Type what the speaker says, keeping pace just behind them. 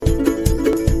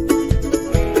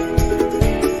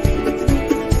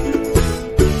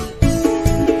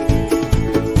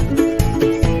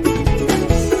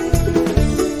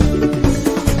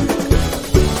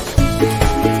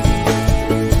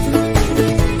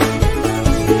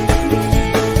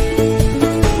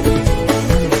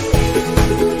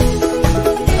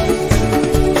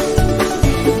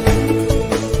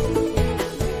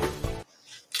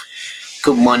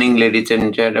morning, ladies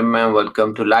and gentlemen.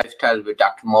 Welcome to Lifestyle with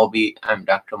Dr. Moby. I'm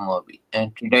Dr. Moby,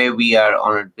 and today we are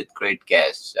honored with great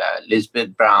guests,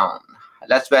 Elizabeth Brown.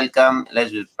 Let's welcome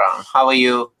Elizabeth Brown. How are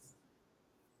you?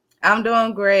 I'm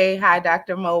doing great. Hi,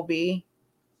 Dr. Moby.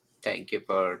 Thank you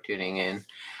for tuning in.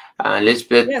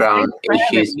 Elizabeth Yes, Brown, thanks for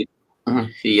having she's me.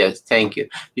 yes, thank you.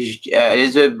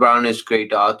 Elizabeth Brown is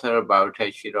great author. About her,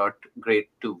 she wrote great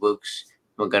two books.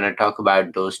 We're gonna talk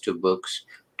about those two books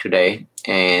today.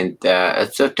 And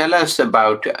so, tell us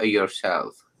about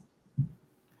yourself.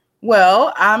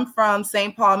 Well, I'm from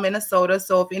St. Paul, Minnesota.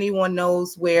 So if anyone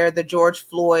knows where the George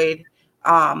Floyd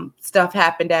stuff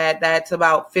happened at, that's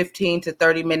about 15 to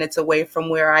 30 minutes away from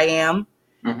where I am.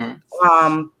 Mm-hmm.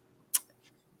 Um,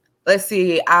 let's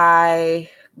see, I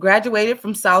graduated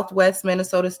from Southwest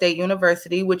Minnesota State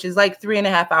University, which is like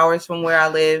 3.5 hours from where I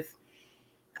live.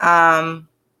 Um,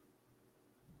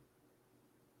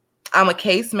 I'm a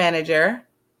case manager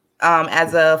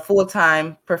as a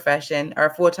full-time profession or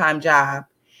full-time job.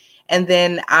 And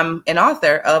then I'm an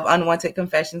author of Unwanted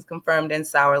Confessions Confirmed in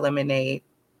Sour Lemonade.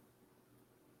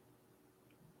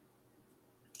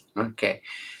 Okay.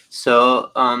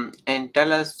 So, and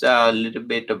tell us a little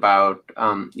bit about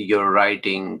your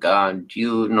writing. Do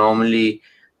you normally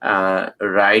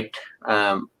write,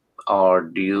 or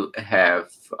do you have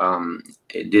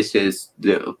this is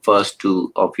the first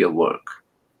two of your work?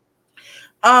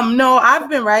 No, I've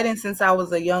been writing since I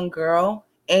was a young girl,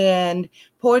 and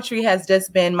poetry has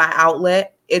just been my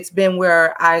outlet. It's been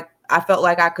where I felt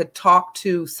like I could talk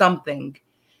to something,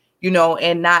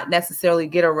 and not necessarily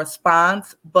get a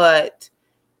response, but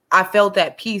I felt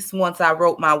at peace once I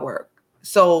wrote my work.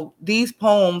 So these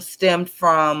poems stemmed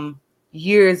from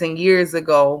years and years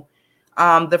ago.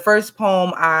 The first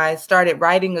poem I started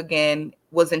writing again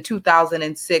was in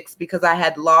 2006 because I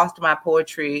had lost my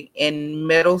poetry in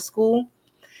middle school.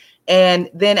 And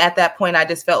then at that point, I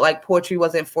just felt like poetry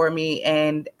wasn't for me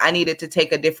and I needed to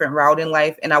take a different route in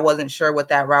life. And I wasn't sure what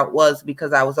that route was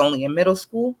because I was only in middle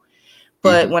school.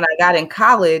 But Mm-hmm. when I got in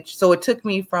college, so it took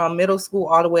me from middle school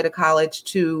all the way to college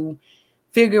to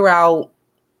figure out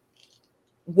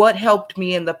what helped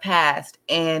me in the past.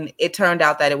 And it turned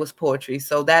out that it was poetry.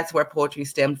 So that's where poetry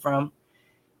stemmed from,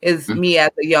 is me as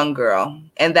a young girl.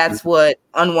 And that's what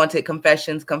Unwanted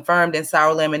Confessions Confirmed and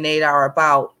Sour Lemonade are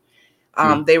about.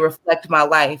 Mm-hmm. They reflect my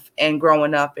life and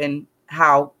growing up and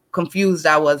how confused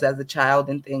I was as a child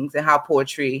and things, and how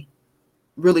poetry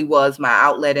really was my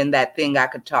outlet and that thing I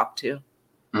could talk to.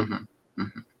 Mm-hmm.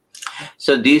 Mm-hmm.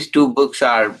 So these two books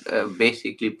are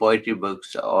basically poetry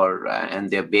books, or and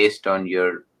they're based on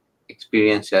your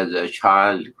experience as a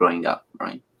child growing up,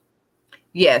 right?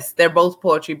 Yes, they're both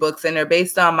poetry books and they're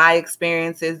based on my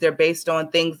experiences. They're based on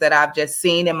things that I've just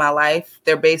seen in my life.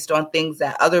 They're based on things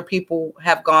that other people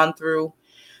have gone through.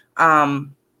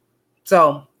 Um,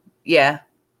 so yeah,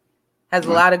 has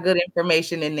a lot of good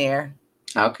information in there.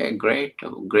 Okay, great,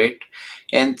 great.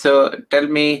 And so tell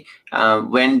me,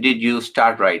 when did you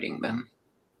start writing them?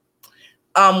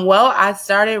 Well, I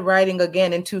started writing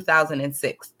again in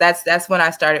 2006. That's when I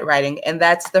started writing, and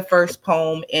that's the first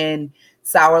poem in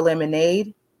Sour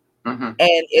Lemonade, Mm-hmm. and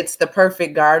it's The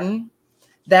Perfect Garden.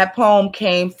 That poem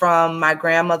came from my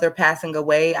grandmother passing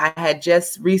away. I had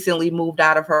just recently moved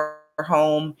out of her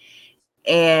home,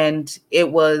 and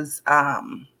it was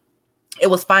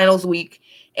finals week,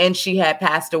 and she had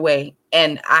passed away,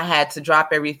 and I had to drop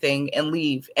everything and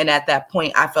leave. And at that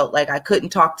point, I felt like I couldn't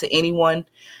talk to anyone.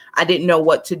 I didn't know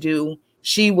what to do.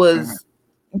 She Mm-hmm.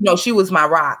 was, she was my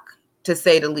rock, to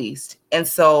say the least. And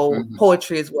so Mm-hmm.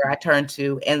 poetry is where I turned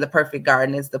to, and The Perfect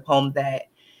Garden is the poem that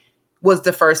was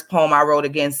the first poem I wrote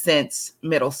again since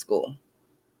middle school.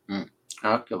 Mm.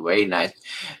 Okay, very nice.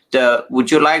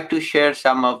 Would you like to share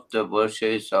some of the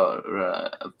verses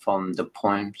or from the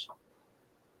poems?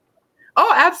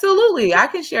 Oh, absolutely. I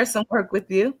can share some work with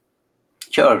you.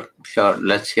 Sure, sure.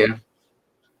 Let's hear.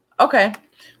 Okay.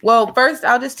 Well, first,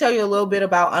 I'll just tell you a little bit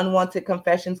about Unwanted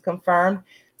Confessions Confirmed.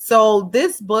 So,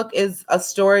 this book is a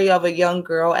story of a young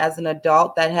girl as an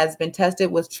adult that has been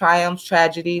tested with triumphs,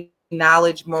 tragedy,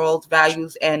 knowledge, morals,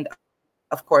 values, and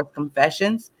of course,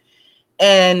 confessions.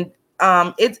 And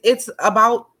it's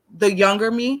about the younger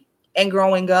me and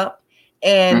growing up.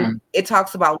 And Mm-hmm. it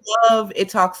talks about love. It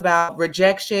talks about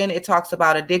rejection. It talks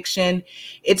about addiction.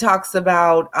 It talks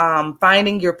about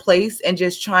finding your place and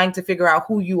just trying to figure out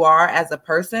who you are as a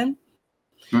person.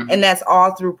 And Mm-hmm. that's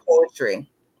all through poetry.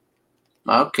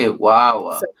 Okay,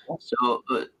 wow. So, So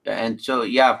and so,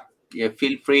 yeah, yeah.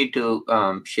 Feel free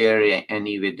to share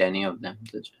any with any of them.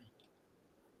 That's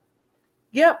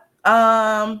yep.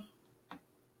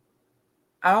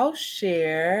 I'll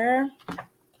share.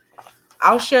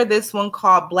 I'll share this one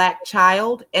called Black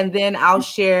Child, and then I'll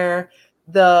share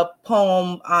the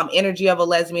poem Energy of a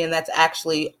Lesbian that's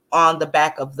actually on the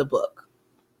back of the book.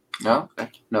 Okay.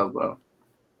 No, bro.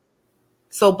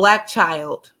 So, Black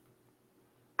Child.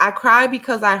 I cry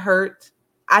because I hurt.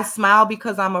 I smile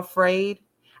because I'm afraid.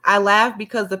 I laugh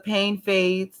because the pain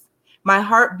fades. My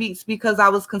heart beats because I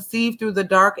was conceived through the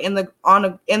dark in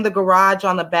the garage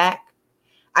on the back.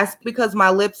 I speak because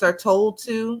my lips are told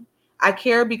to. I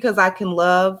care because I can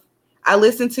love. I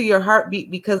listen to your heartbeat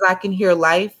because I can hear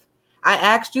life. I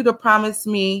asked you to promise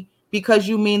me because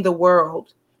you mean the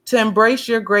world. To embrace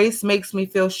your grace makes me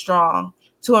feel strong.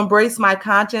 To embrace my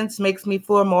conscience makes me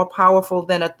feel more powerful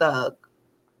than a thug.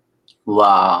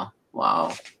 Wow.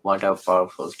 Wow. What a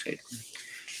powerful statement.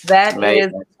 That Very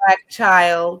is nice. Black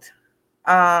Child.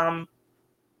 Um,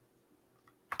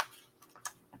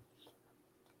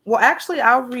 well, actually,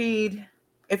 I'll read,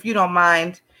 if you don't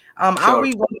mind. I'll Sure.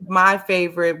 read one of my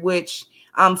favorite, which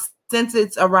since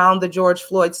it's around the George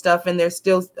Floyd stuff and they're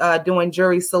still doing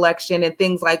jury selection and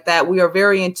things like that, we are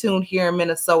very in tune here in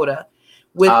Minnesota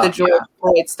with the George Yeah.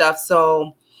 Floyd stuff.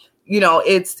 So,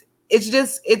 it's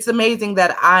amazing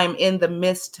that I'm in the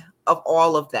midst of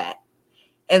all of that.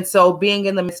 And so being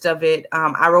in the midst of it,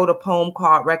 I wrote a poem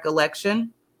called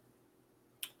Recollection,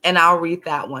 and I'll read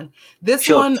that one. This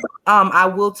Sure. one, I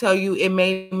will tell you, it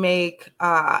may make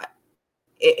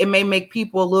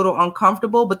people a little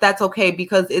uncomfortable, but that's okay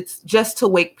because it's just to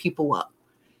wake people up.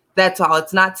 That's all.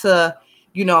 It's not to,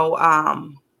 you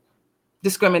know,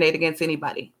 discriminate against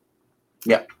anybody.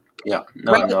 Yeah. Yeah.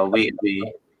 No, Reco- no, we,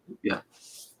 yeah. Go ahead.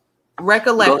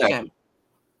 Recollection.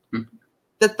 Mm.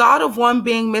 The thought of one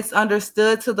being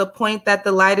misunderstood to the point that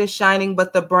the light is shining,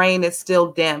 but the brain is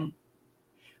still dim.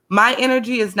 My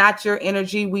energy is not your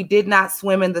energy. We did not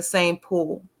swim in the same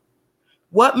pool.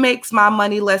 What makes my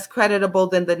money less creditable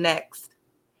than the next?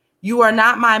 You are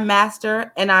not my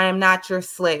master, and I am not your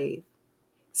slave.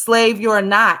 Slave, you are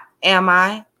not, am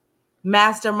I?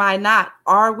 Master, my not,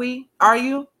 are we? Are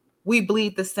you? We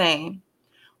bleed the same.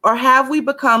 Or have we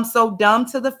become so dumb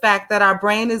to the fact that our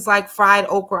brain is like fried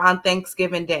okra on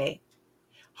Thanksgiving Day?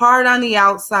 Hard on the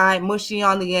outside, mushy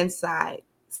on the inside.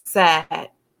 Sad.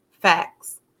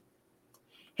 Facts.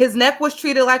 His neck was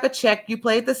treated like a check. You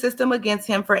played the system against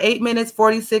him for 8 minutes,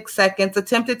 46 seconds,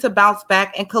 attempted to bounce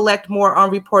back and collect more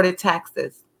unreported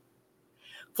taxes.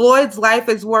 Floyd's life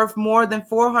is worth more than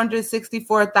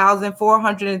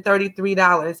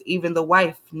 $464,433. Even the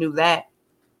wife knew that.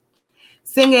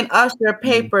 Singing Usher Mm.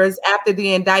 papers after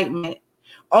the indictment,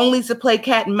 only to play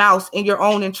cat and mouse in your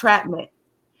own entrapment.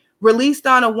 Released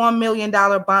on a $1 million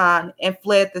bond and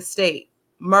fled the state.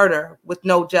 Murder with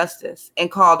no justice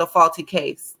and called a faulty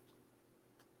case.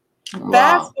 Fast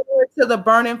Wow. forward to the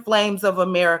burning flames of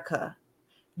America.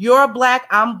 You're black,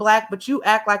 I'm black, but you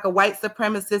act like a white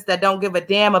supremacist that don't give a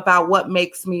damn about what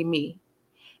makes me me.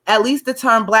 At least the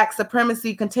term black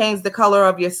supremacy contains the color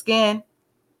of your skin.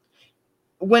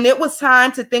 When it was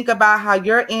time to think about how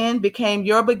your end became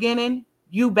your beginning,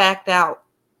 you backed out.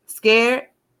 Scared?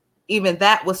 Even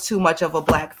that was too much of a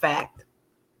black fact.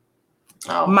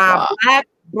 Oh, My wow. black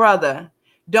brother,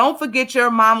 don't forget your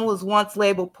mama was once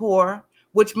labeled poor,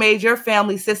 which made your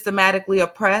family systematically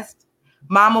oppressed.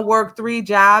 Mama worked 3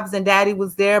 jobs and daddy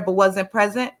was there but wasn't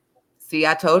present. See,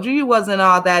 I told you wasn't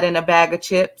all that in a bag of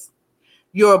chips.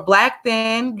 You're black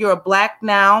then, you're black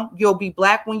now, you'll be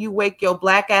black when you wake your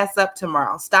black ass up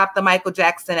tomorrow. Stop the Michael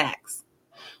Jackson acts.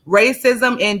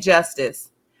 Racism,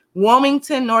 injustice.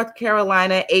 Wilmington, North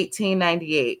Carolina,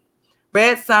 1898.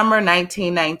 Red Summer,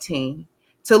 1919.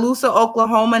 Tulsa,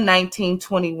 Oklahoma,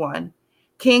 1921.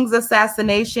 King's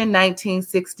assassination,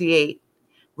 1968.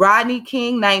 Rodney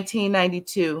King,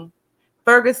 1992.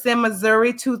 Ferguson,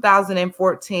 Missouri,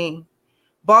 2014.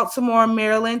 Baltimore,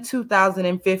 Maryland,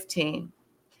 2015.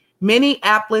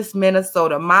 Minneapolis,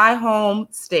 Minnesota, my home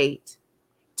state,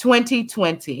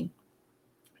 2020.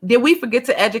 Did we forget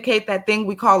to educate that thing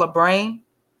we call a brain?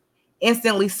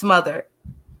 Instantly smothered.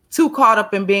 Too caught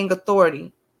up in being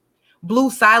authority.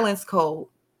 Blue silence code.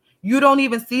 You don't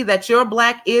even see that your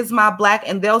black is my black,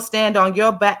 and they'll stand on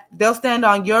your back. They'll stand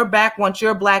on your back once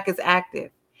your black is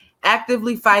active,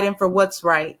 actively fighting for what's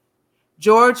right.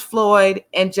 George Floyd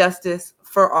and justice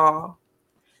for all.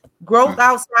 Growth Mm.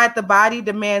 outside the body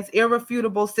demands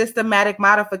irrefutable systematic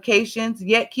modifications,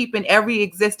 yet keeping every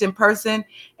existing person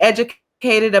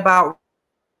educated about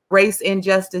race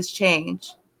injustice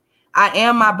change. I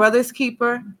am my brother's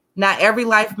keeper. Not every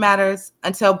life matters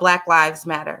until Black Lives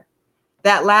Matter.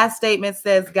 That last statement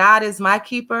says, God is my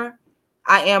keeper.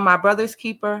 I am my brother's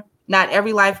keeper. Not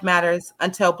every life matters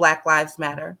until Black Lives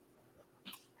Matter.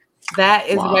 That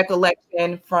is Wow.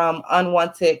 recollection from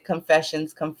Unwanted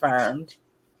Confessions Confirmed.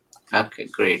 Okay,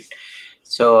 great.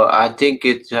 So I think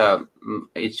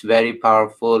it's very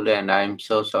powerful, and I'm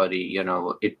so sorry.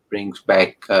 It brings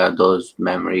back those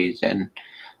memories, and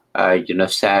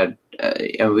sad.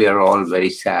 And we are all very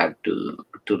sad to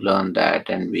learn that,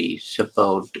 and we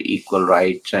support equal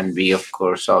rights, and we of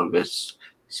course always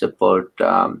support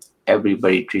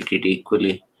everybody treated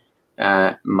equally.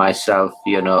 Myself,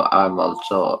 I'm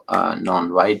also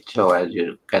non-white, so as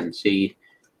you can see,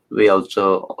 we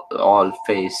also all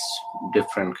face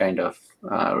different kind of.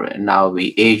 Now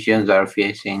we Asians are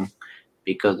facing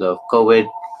because of COVID,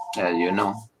 as you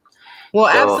know. Well, So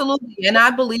absolutely. And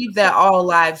I believe that all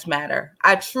lives matter.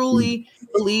 I mm, truly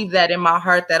believe that in my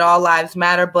heart that all lives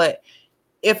matter. But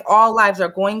if all lives are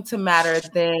going to matter,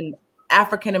 then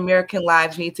African American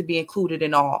lives need to be included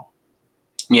in all.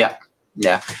 yeah,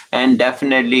 yeah, and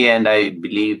definitely, and I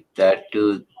believe that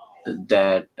too.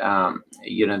 That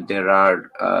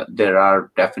there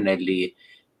are definitely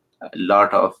a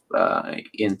lot of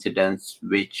incidents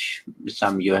which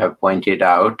some you have pointed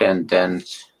out, and then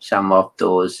some of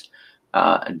those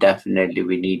definitely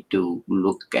we need to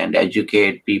look and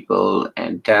educate people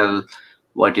and tell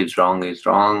what is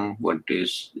wrong, what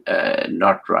is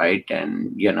not right,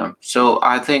 and so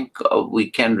I think we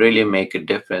can really make a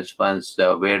difference once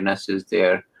the awareness is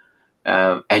there,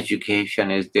 education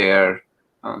is there.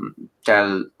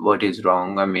 Tell what is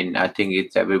wrong. I mean, I think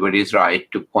it's everybody's right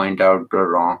to point out the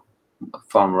wrong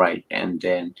from right, and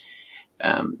then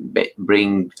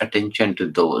bring attention to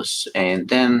those, and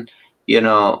then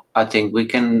I think we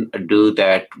can do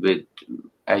that with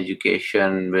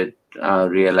education, with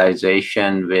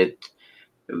realization, with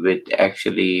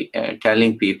actually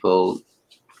telling people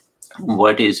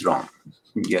what is wrong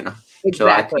you know so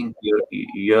I Exactly. think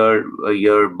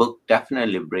your book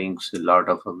definitely brings a lot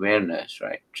of awareness,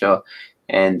 right? So,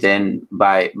 and then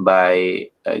by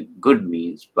good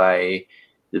means, by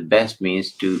the best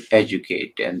means to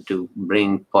educate and to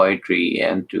bring poetry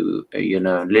and to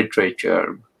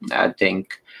literature. I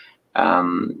think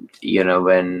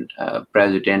when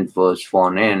president was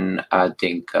sworn in, I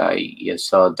think you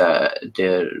saw that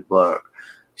there were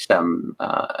some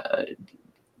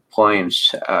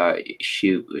poems.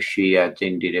 She I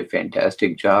think did a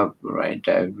fantastic job, right?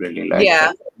 I really like Yeah,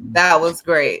 that. that was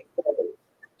great.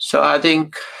 So I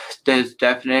think there's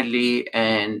definitely,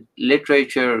 and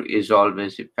literature is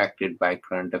always affected by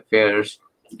current affairs.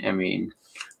 I mean,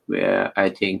 where I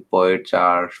think poets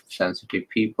are sensitive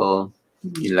people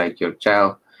like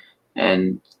yourself,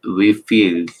 and we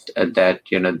feel that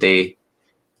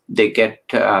they get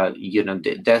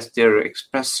that's their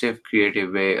expressive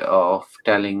creative way of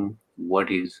telling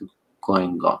what is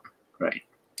going on, right?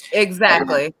 and,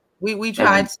 Exactly. We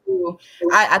try and to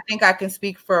I think I can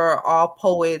speak for all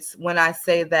poets when I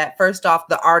say that first off,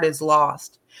 the art is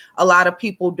lost. A lot of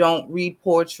people don't read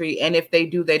poetry, and if they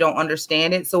do, they don't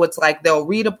understand it. So it's like they'll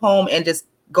read a poem and just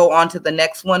go on to the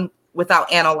next one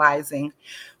without analyzing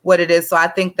what it is. So I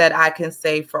think that I can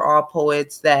say for all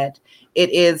poets that it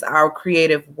is our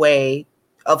creative way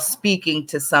of speaking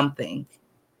to something,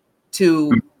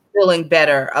 to feeling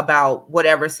better about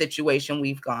whatever situation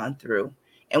we've gone through.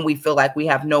 And we feel like we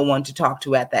have no one to talk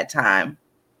to at that time.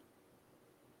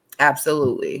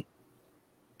 Absolutely.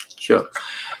 sure.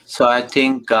 So I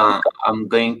think I'm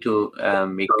going to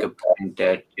make a point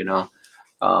that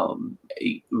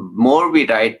more we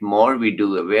write, more we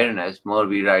do awareness, more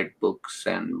we write books,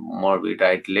 and more we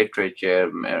write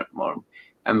literature, more.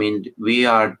 I mean, we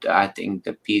are, I think,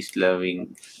 the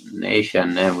peace-loving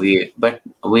nation, and but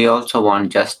we also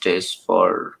want justice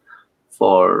for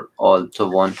also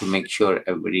want to make sure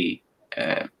everybody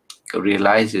uh,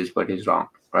 realizes what is wrong,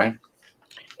 right?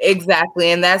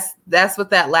 Exactly. And that's what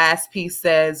that last piece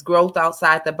says. Growth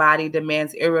outside the body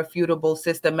demands irrefutable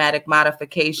systematic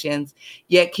modifications,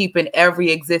 yet keeping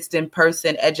every existing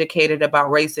person educated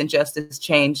about race and justice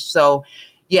change. So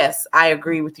yes, I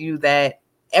agree with you that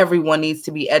everyone needs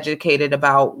to be educated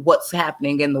about what's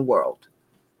happening in the world.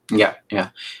 Yeah, yeah.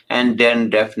 And then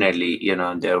definitely,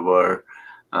 there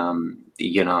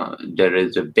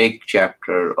is a big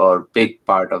chapter or big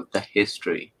part of the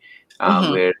history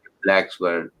Hmm. where blacks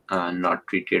were not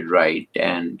treated right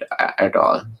and at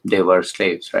all. They were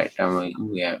slaves, right? I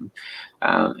mean,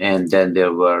 and then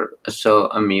there were, so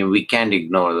I mean, we can't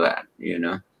ignore that.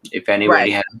 If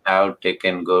anybody Right. has doubt, they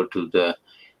can go to the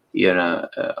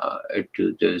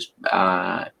to this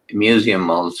museum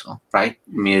also, right?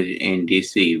 In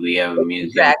DC, we have a museum.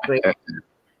 Exactly.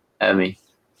 I mean,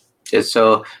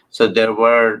 so there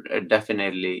were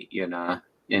definitely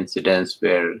incidents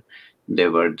where they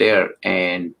were there,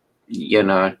 and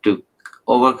to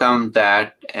overcome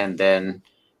that, and then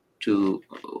to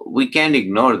we can't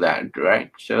ignore that,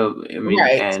 right? So I mean,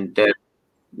 Right. and that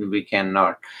we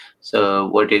cannot. So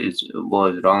what is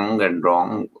was wrong and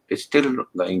wrong is still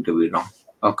going to be wrong.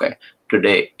 Okay,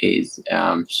 today is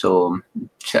so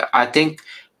I think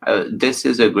this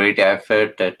is a great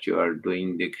effort that you are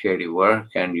doing the creative work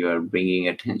and you are bringing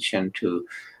attention to.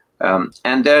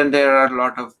 And then there are a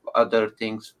lot of other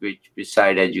things which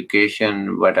beside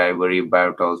education, what I worry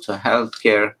about also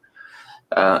healthcare.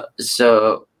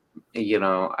 So,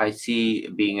 I see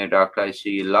being a doctor, I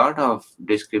see a lot of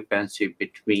discrepancy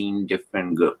between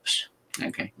different groups.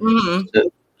 Okay. Hmm.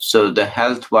 So the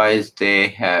health wise, they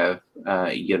have,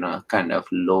 kind of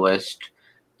lowest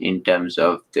in terms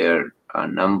of their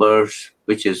numbers,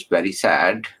 which is very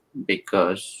sad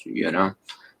because,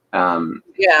 um,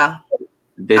 Yeah. I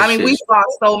this mean, we've is.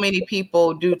 lost so many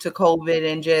people due to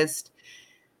COVID, and just,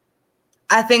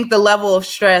 I think the level of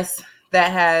stress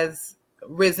that has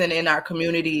risen in our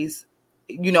communities,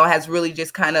 has really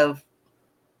just kind of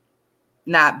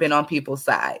not been on people's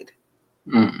side.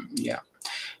 Yeah. Yeah.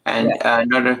 And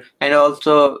another, and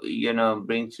also,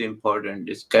 brings important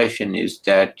discussion is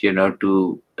that,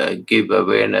 to give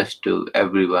awareness to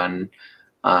everyone,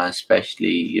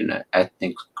 especially,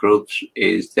 ethnic groups,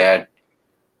 is that,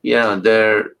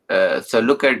 there, so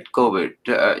look at COVID,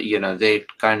 they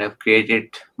kind of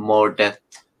created more death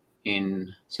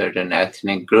in certain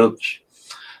ethnic groups,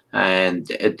 and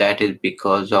that is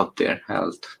because of their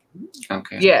health.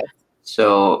 Okay. Yes.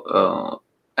 So,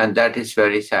 and that is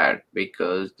very sad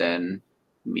because then,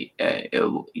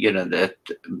 that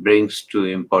brings to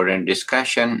important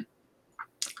discussion.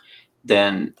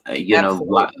 Then,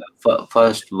 Absolutely.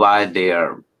 first, why they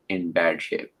are in bad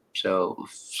shape. So,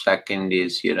 second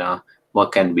is,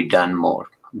 what can be done more.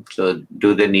 So,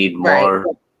 do they need Right. more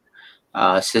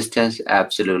assistance?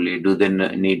 Absolutely. Do they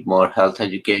need more health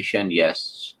education?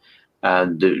 Yes.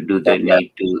 Do they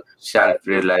need to self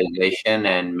realization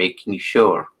and making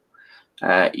sure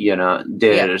Yeah.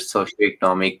 their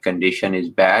socioeconomic condition is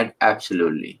bad?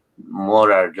 Absolutely.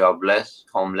 More are jobless,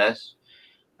 homeless.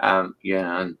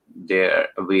 There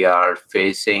we are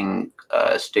facing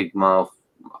stigma of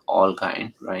all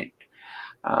kind, right?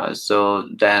 So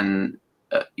then,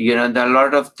 there are a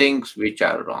lot of things which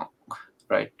are wrong,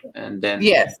 right? And then,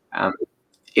 Yes. um,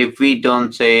 if we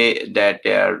don't say that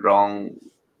they are wrong,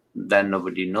 then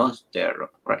nobody knows they're wrong,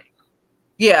 right?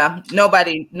 Yeah.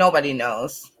 Nobody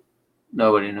knows.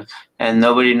 Nobody knows, and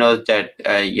nobody knows that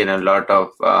a lot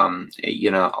of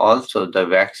also the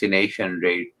vaccination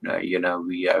rate.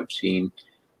 We have seen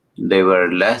they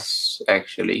were less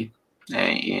actually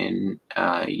in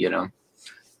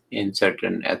in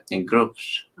certain ethnic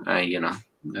groups.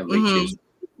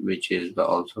 Which is Hmm.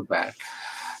 also bad.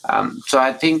 So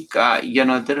I think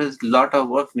there is a lot of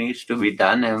work needs to be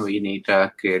done, and we need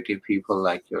creative people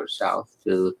like yourself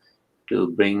to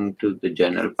bring to the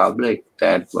general public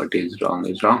that what is wrong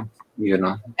is wrong. And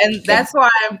That- that's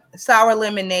why Sour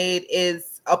Lemonade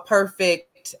is a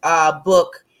perfect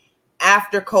book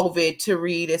after COVID to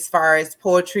read as far as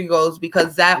poetry goes,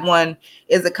 because that one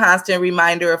is a constant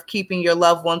reminder of keeping your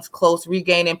loved ones close,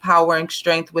 regaining power and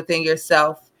strength within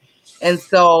yourself. And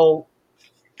so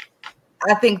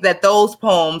I think that those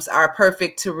poems are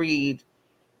perfect to read,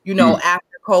 Mm,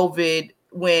 after COVID,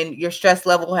 when your stress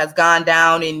level has gone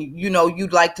down and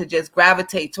you'd like to just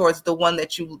gravitate towards the ones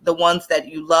that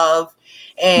you love,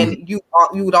 and mm,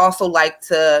 you would also like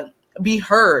to be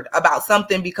heard about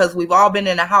something, because we've all been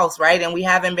in a house, right? And we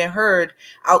haven't been heard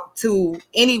out to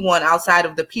anyone outside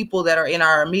of the people that are in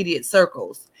our immediate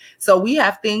circles. So we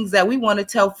have things that we want to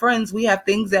tell friends, we have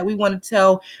things that we want to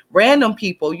tell random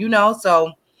people,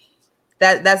 so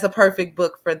that's a perfect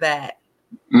book for that.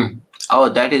 mm. Oh,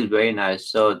 that is very nice.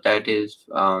 So that is,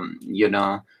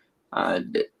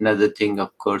 another thing,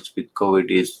 of course, with COVID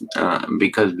is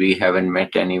because we haven't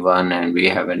met anyone and we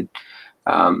haven't,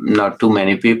 not too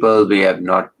many people, we have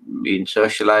not been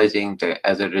socializing.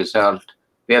 As a result,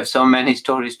 we have so many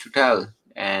stories to tell.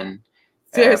 And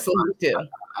uh, Seriously, we do.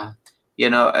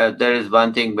 uh, there is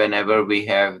one thing whenever we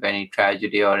have any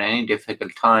tragedy or any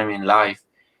difficult time in life.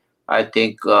 I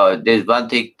think there's one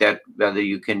thing that whether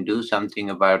you can do something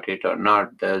about it or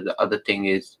not. The other thing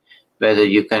is whether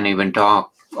you can even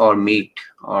talk or meet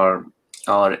or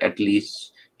at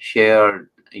least share,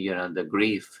 the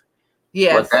grief. But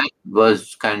Yes. that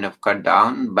was kind of cut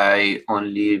down by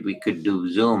only we could do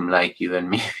Zoom, like you and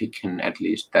me. We can at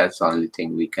least that's the only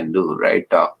thing we can do, right?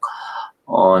 Talk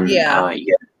on Yeah.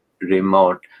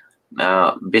 remote.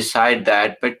 Beside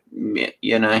that, but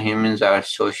humans are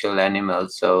social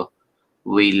animals, so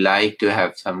we like to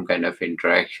have some kind of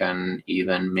interaction,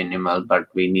 even minimal, but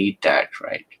we need that,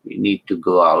 right? We need to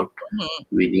go out, Mhm.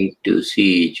 we need to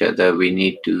see each other, we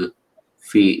need to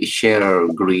share our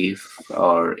grief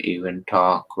or even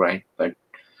talk, right? But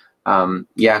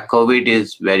yeah, COVID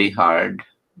is very hard.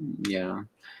 Yeah.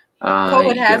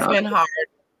 COVID You has know, been hard.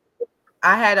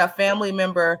 I had a family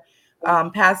member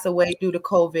pass away due to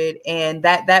COVID, and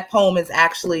that poem is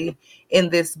actually in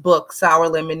this book, Sour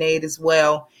Lemonade, as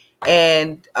well.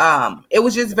 And it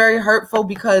was just very hurtful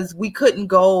because we couldn't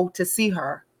go to see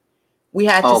her. We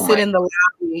had to oh sit my, in the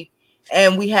lobby,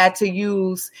 and we had to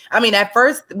use, I mean, at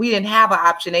first we didn't have an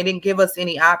option. They didn't give us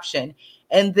any option.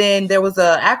 And then there was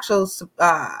a actual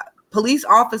police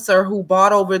officer who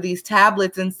bought over these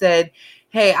tablets and said,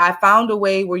 "Hey, I found a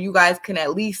way where you guys can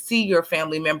at least see your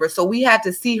family member." So we had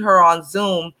to see her on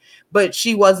Zoom, but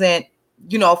she wasn't,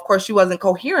 of course she wasn't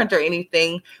coherent or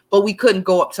anything, but we couldn't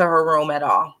go up to her room at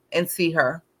all and see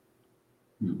her.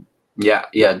 yeah,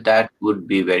 yeah, that would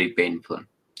be very painful.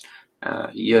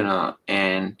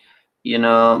 And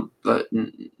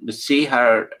see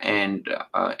her, and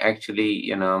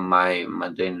actually, my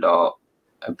mother-in-law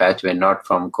passed away not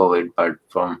from COVID but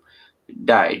from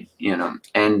died.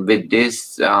 And with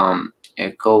this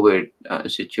COVID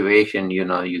situation,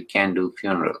 you can do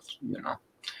funerals.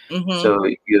 Mm-hmm. So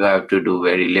you have to do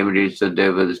very limited. So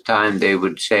there was time they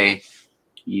would say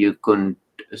you couldn't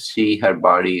see her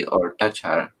body or touch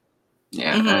her.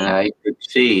 Yeah, and Mm-hmm. I could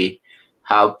see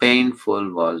how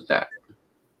painful was that.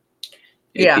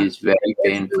 It Yeah. is very It's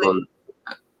really, painful.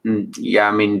 Yeah,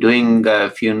 I mean, doing a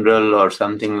funeral or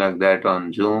something like that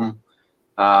on Zoom,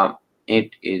 uh,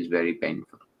 it is very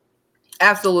painful.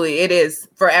 absolutely, it is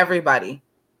for everybody.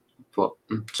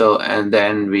 So, and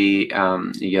then we,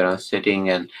 sitting,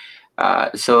 and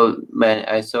so when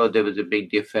I saw there was a big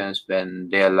difference when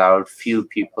they allowed few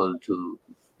people to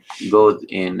go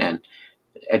in and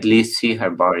at least see her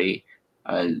body.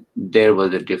 There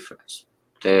was a difference.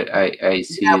 There, I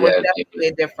see That was that. definitely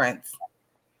a difference.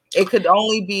 It could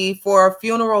only be for a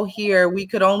funeral here, we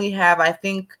could only have, I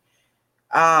think,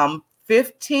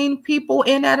 15 people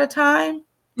in at a time.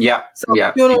 Yeah, So yeah,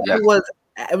 the funeral exactly. was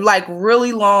like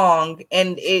really long,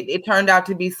 and it turned out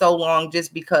to be so long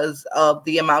just because of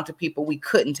the amount of people we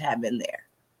couldn't have in there.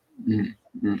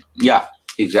 Mm, yeah,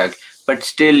 exactly. But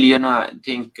still, I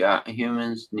think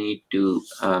humans need to,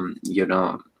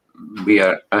 we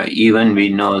are even we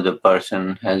know the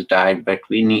person has died, but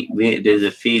there's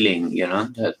a feeling,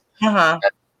 that Uh-huh.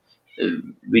 uh,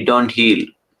 we don't heal.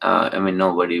 I mean,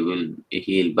 nobody will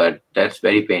heal, but that's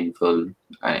very painful.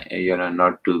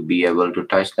 Not to be able to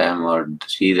touch them or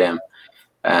see them,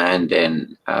 and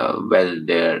then whether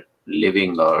they're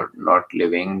living or not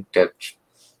living, that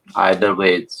either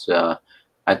way, it's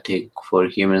I think for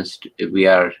humans, we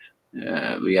are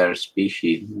a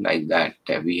species like that,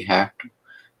 that we have to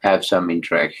have some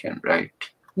interaction, right?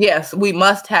 Yes, we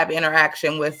must have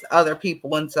interaction with other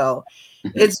people. And so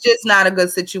Mhm. it's just not a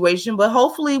good situation. But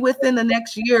hopefully within the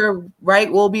next year,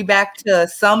 right, we'll be back to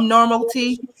some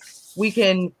normalcy. We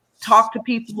can talk to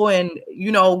people and,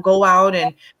 go out,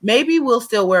 and maybe we'll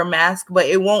still wear masks, but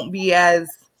it won't be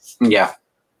Yeah,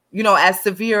 as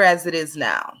severe as it is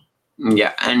now.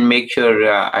 yeah, and make sure.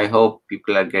 I hope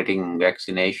people are getting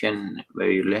vaccination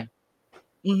where you live.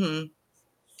 Hmm.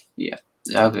 Yeah.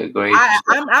 Okay, great. I,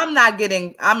 So, I'm not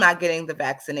getting the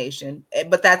vaccination,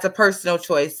 but that's a personal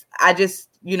choice. I just,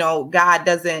 God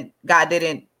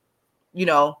didn't, you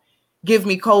know, give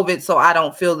me COVID, so I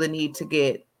don't feel the need to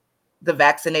get the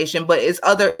vaccination. But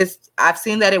I've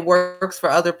seen that it works for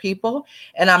other people,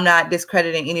 and I'm not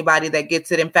discrediting anybody that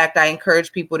gets it. In fact, I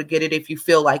encourage people to get it if you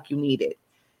feel like you need it.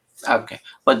 okay,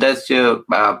 but that's your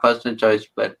personal choice.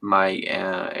 But my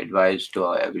advice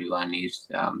to everyone is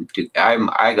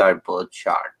I got both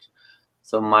shots.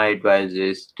 So my advice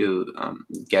is to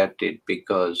get it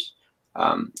because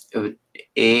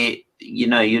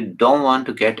you don't want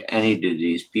to get any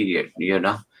disease. Period.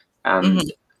 Um, Hmm.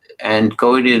 and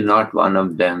COVID is not one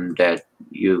of them that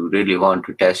you really want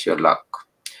to test your luck.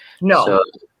 So No.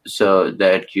 so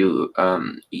that you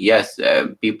yes,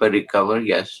 people recover.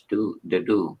 Yes, do they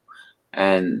do,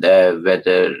 and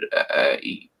whether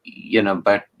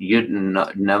but you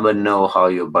never know how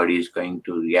your body is going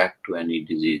to react to any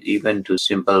disease, even to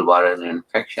simple viral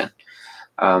infection,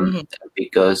 um, Hmm.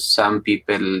 because some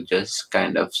people just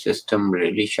kind of system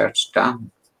really shuts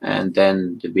down, and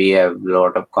then we have a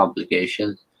lot of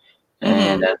complications,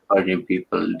 and Hmm. unfortunately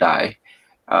people die.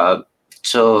 uh,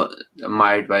 so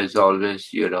my advice always,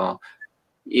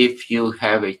 if you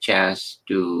have a chance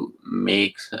to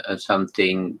make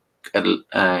something,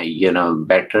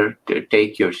 better to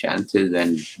take your chances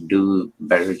and do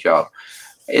better job.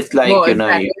 It's Well, like,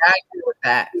 exactly. I agree with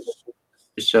that.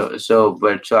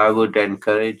 but I would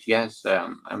encourage, yes,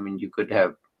 I mean, you could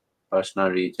have personal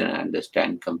reason, I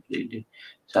understand completely.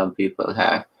 Some people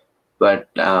have, but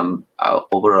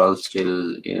overall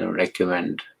still,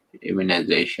 recommend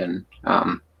immunization,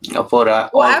 for Well, all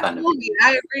kind of absolutely. people.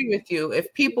 I agree with you.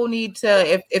 If people need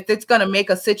to, if it's going to make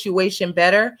a situation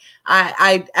better,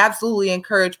 I absolutely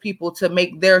encourage people to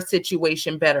make their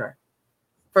situation better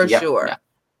for Yeah, yeah, sure.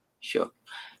 sure.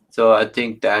 So I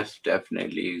think that's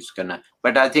definitely is gonna.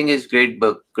 But I think it's great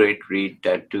book, great read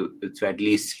that to at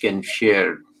least can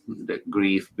share the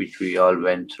grief which we all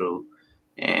went through,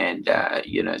 and I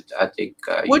think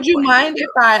you Would you pointed mind if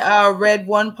out. I read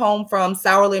one poem from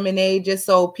Sour Lemonade just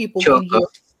so people Sure, can go. hear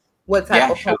what type Yeah,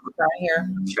 of sure, poems are here?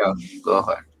 sure, go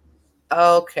ahead.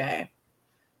 Okay.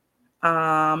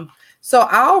 So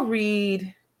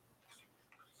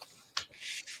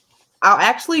I'll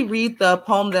actually read the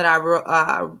poem that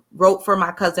I wrote for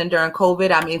my cousin during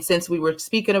COVID. I mean, since we were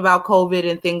speaking about COVID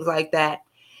and things like that.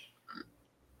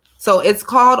 So it's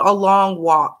called A Long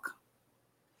Walk.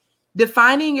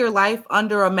 Defining your life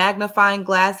under a magnifying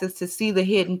glass is to see the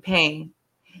hidden pain,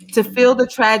 to feel the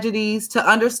tragedies, to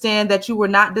understand that you were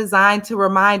not designed to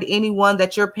remind anyone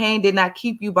that your pain did not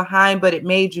keep you behind, but it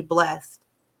made you blessed.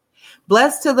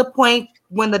 Blessed to the point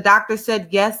when the doctor said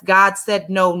yes, God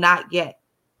said no, not yet.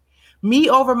 Me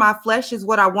over my flesh is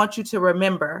what I want you to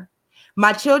remember.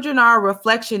 My children are a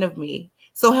reflection of me.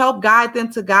 So help guide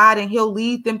them to God and He'll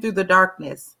lead them through the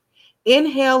darkness.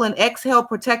 Inhale and exhale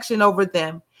protection over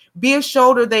them. Be a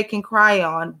shoulder they can cry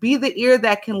on. Be the ear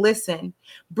that can listen.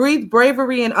 Breathe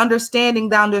bravery and understanding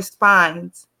down their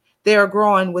spines. They are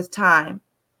growing with time.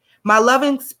 My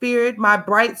loving spirit, my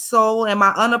bright soul, and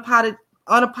my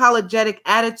unapologetic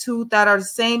attitude that are the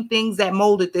same things that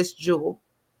molded this jewel.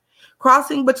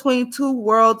 Crossing between two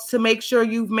worlds to make sure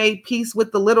you've made peace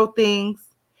with the little things.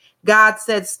 God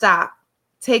said, stop.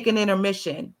 Take an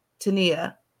intermission.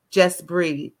 Tania, just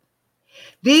breathe.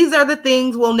 These are the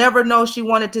things we'll never know she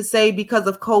wanted to say because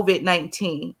of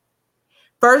COVID-19.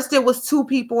 First, it was two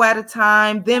people at a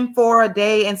time, then four a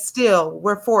day, and still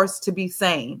we're forced to be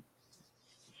sane.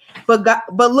 But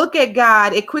look at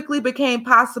God. It quickly became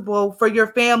possible for your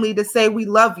family to say, we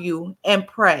love you and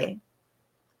pray.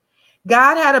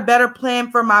 God had a better plan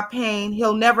for my pain.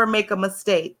 He'll never make a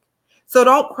mistake. So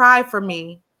don't cry for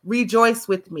me. Rejoice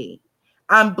with me.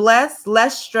 I'm blessed,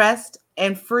 less stressed,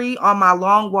 and free on my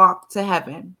long walk to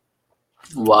heaven.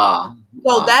 Wow,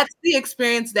 So wow. that's the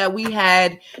experience that we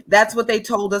had. That's what they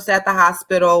told us at the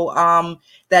hospital.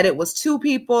 That it was two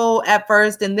people at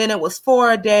first, and then it was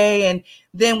four a day. And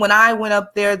then when I went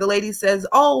up there, the lady says,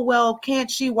 "Oh, well, can't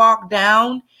she walk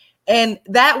down?" And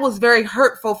that was very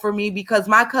hurtful for me because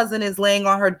my cousin is laying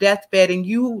on her deathbed, and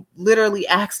you literally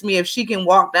asked me if she can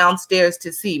walk downstairs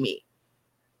to see me.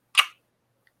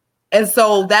 And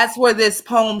so that's where this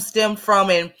poem stemmed from.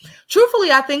 And truthfully,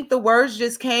 I think the words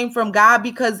just came from God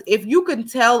because if you can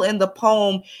tell in the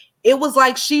poem, it was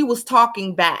like she was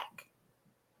talking back.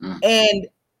 Mm. And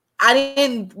I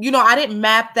didn't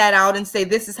map that out and say,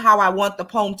 this is how I want the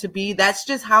poem to be. That's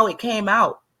just how it came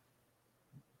out.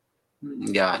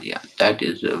 Yeah, yeah, that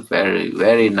is a very,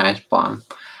 very nice poem,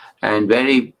 and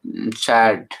very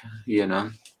sad, that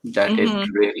it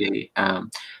Mm-hmm. really.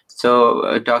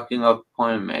 So, talking of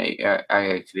poem, I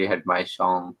actually had my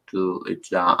song too. It's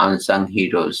Unsung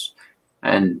Heroes,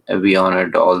 and we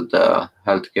honored all the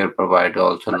healthcare providers,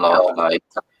 also lost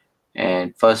lives,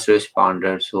 and first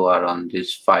responders who are on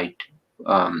this fight,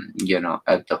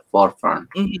 at the forefront.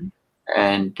 Mm-hmm.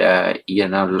 And a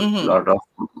Mm-hmm. lot of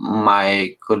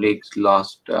my colleagues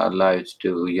lost lives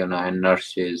too, and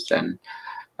nurses, and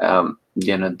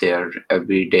they're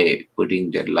every day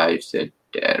putting their lives at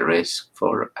risk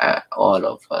for all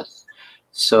of us.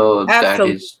 So that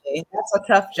is, Absolutely. That's a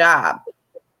tough job.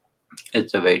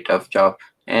 it's a very tough job.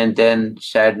 And then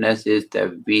sadness is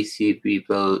that we see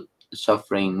people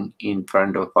suffering in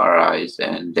front of our eyes,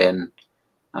 and then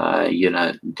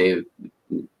they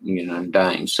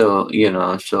dying. So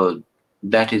so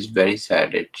that is very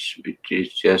sad. It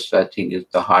is just, I think,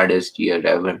 it's the hardest year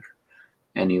ever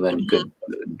anyone Mm-hmm. could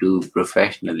do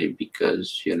professionally,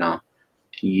 because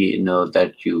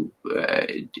that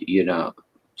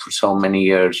for so many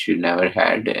years you never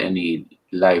had any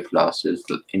life losses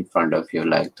in front of you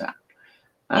like that.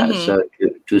 Mm-hmm. So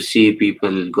to see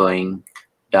people going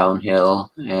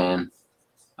downhill and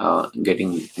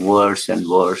getting worse and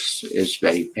worse is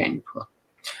very painful.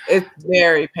 It's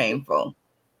very painful.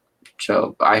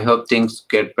 So I hope things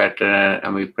get better,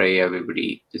 and we pray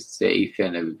everybody is safe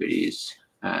and everybody is.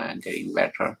 getting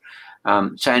better.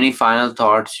 So, any final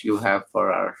thoughts you have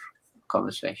for our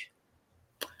conversation?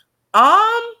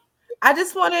 Um, I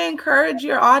just want to encourage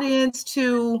your audience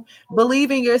to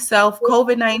believe in yourself.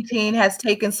 COVID-19 has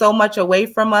taken so much away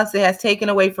from us. It has taken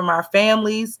away from our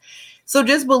families. So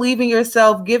just believe in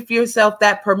yourself. Give yourself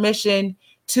that permission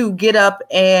to get up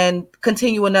and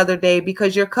continue another day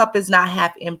because your cup is not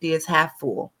half empty, it's half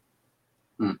full.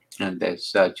 And that's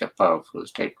such a powerful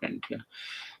statement. Yeah.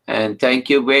 And thank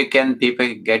you. Where can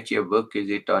people get your book? Is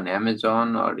it on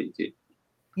Amazon or is it?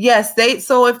 Yes, they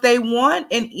so if they want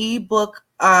an ebook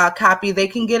copy, they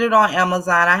can get it on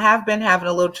Amazon. I have been having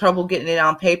a little trouble getting it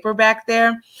on paperback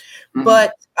there. Mhm.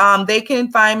 But they can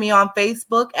find me on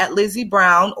Facebook at Lizzie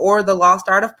Brown or The Lost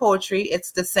Art of Poetry.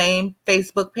 It's the same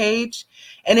Facebook page.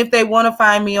 And if they want to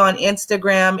find me on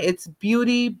Instagram, it's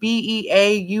Beauty, Beautii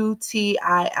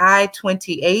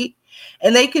 28.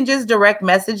 And they can just direct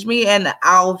message me and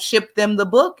I'll ship them the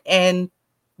book and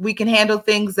we can handle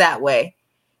things that way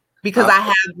because I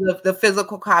Okay. have the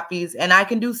physical copies and I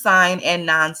can do signed and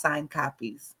non signed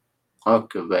copies.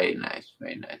 Okay. Very nice.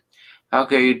 Very nice.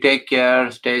 Okay. You take care.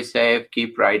 Stay safe.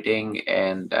 Keep writing.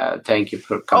 And thank you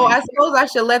for Oh, coming I here. suppose I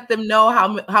should let them know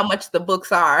how much the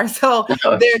books are. So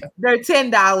Oh, they're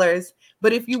 $10,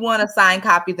 but if you want a signed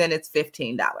copy, then it's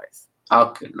 $15.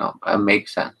 okay. No,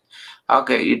 makes sense.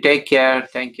 Okay. You take care.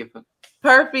 Thank you for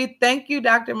Perfect. Thank you,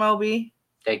 Dr. Moby.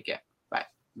 take care. Bye.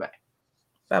 Bye.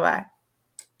 Bye bye.